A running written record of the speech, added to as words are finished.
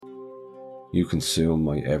You consume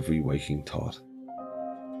my every waking thought,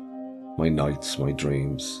 my nights, my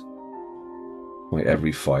dreams, my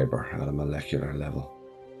every fibre at a molecular level.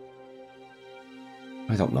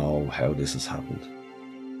 I don't know how this has happened.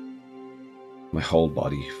 My whole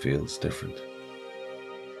body feels different.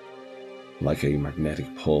 Like a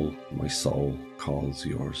magnetic pull, my soul calls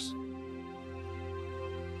yours.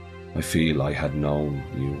 I feel I had known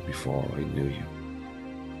you before I knew you.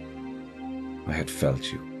 I had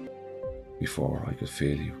felt you before I could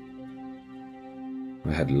feel you.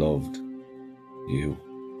 I had loved you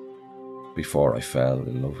before I fell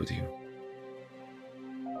in love with you.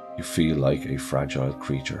 You feel like a fragile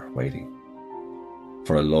creature waiting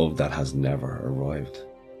for a love that has never arrived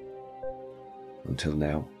until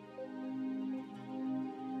now.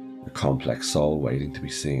 A complex soul waiting to be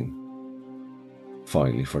seen.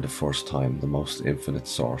 Finally, for the first time, the most infinite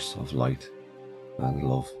source of light and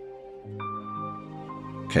love.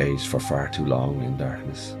 Caged for far too long in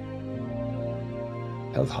darkness.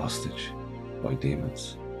 Held hostage by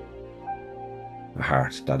demons. A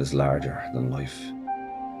heart that is larger than life,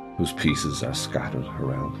 whose pieces are scattered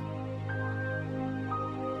around.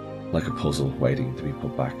 Like a puzzle waiting to be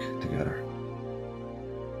put back together.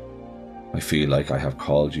 I feel like I have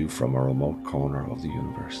called you from a remote corner of the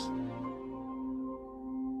universe.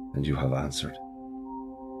 And you have answered.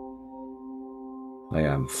 I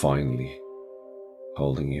am finally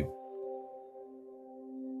holding you.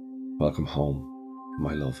 Welcome home,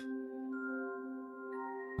 my love.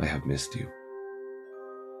 I have missed you.